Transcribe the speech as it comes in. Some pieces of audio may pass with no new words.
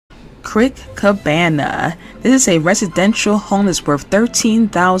Crick Cabana. This is a residential home that's worth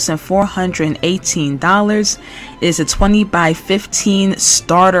 $13,418. It is a 20 by 15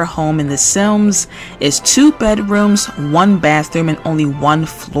 starter home in The Sims. It's 2 bedrooms, 1 bathroom, and only 1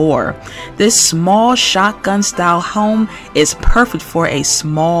 floor. This small shotgun style home is perfect for a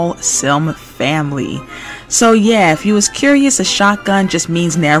small Sim family. So yeah, if you was curious, a shotgun just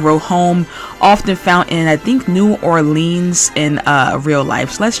means narrow home, often found in, I think, New Orleans in real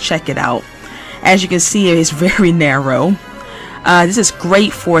life. So let's check it out. As you can see, it is very narrow. This is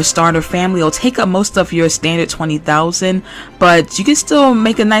great for a starter family. It'll take up most of your standard $20,000, but you can still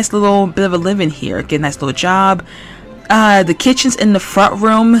make a nice little bit of a living here. Get a nice little job. The kitchen's in the front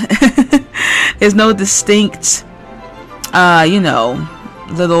room. There's no distinct,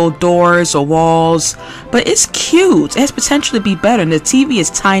 little doors or walls, but it's cute. It has potential to be better. And the TV is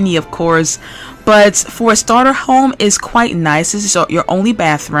tiny, of course, but for a starter home, it's quite nice. This is your only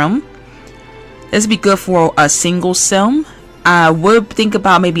bathroom. This would be good for a single Sim. I would think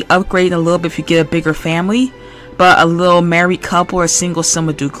about maybe upgrading a little bit if you get a bigger family, but a little married couple or a single Sim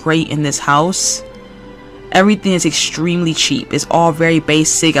would do great in this house. Everything is extremely cheap. It's all very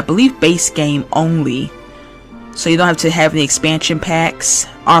basic. I believe base game only, so you don't have to have any expansion packs.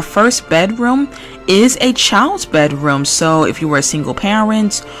 Our first bedroom is a child's bedroom, so if you were a single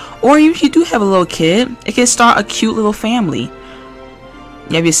parent or if you do have a little kid, it can start a cute little family.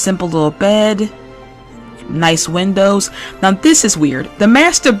 You have your simple little bed, nice windows. Now this is weird. The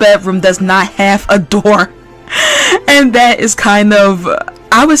master bedroom does not have a door, and that is kind of,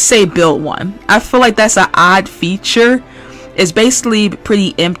 I would say, build one. I feel like that's an odd feature. It's basically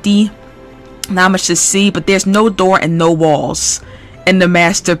pretty empty, not much to see, but there's no door and no walls in the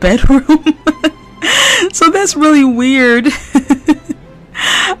master bedroom. So that's really weird.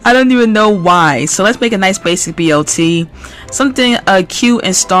 I don't even know why. So let's make a nice basic BLT, something cute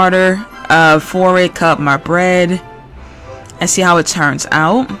and starter for it. Cut my bread and see how it turns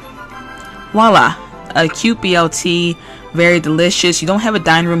out. Voila, a cute BLT, very delicious. You don't have a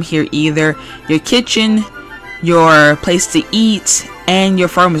dining room here either. Your kitchen, your place to eat, and your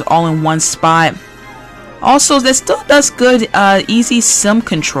firm is all in one spot. Also, that still does good easy Sim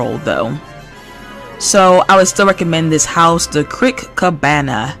control though. So I would still recommend this house, the Crick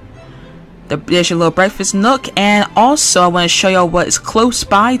Cabana. There's your little breakfast nook, and also I want to show y'all what is close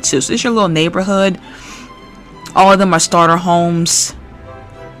by to. So this is your little neighborhood. All of them are starter homes,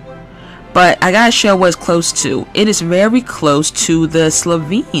 but I gotta show what it's close to. It is very close to the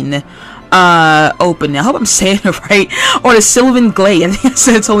Slovene opening. I hope I'm saying it right, or the Sylvan Glade. I think I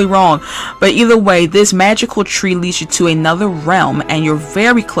said it totally wrong, but either way, this magical tree leads you to another realm, and you're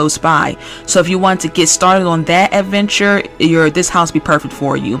very close by. So if you want to get started on that adventure, this house will be perfect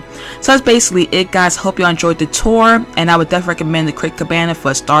for you. So that's basically it, guys. Hope you enjoyed the tour, and I would definitely recommend the Crick Cabana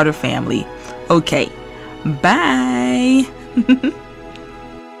for a starter family. Okay, bye.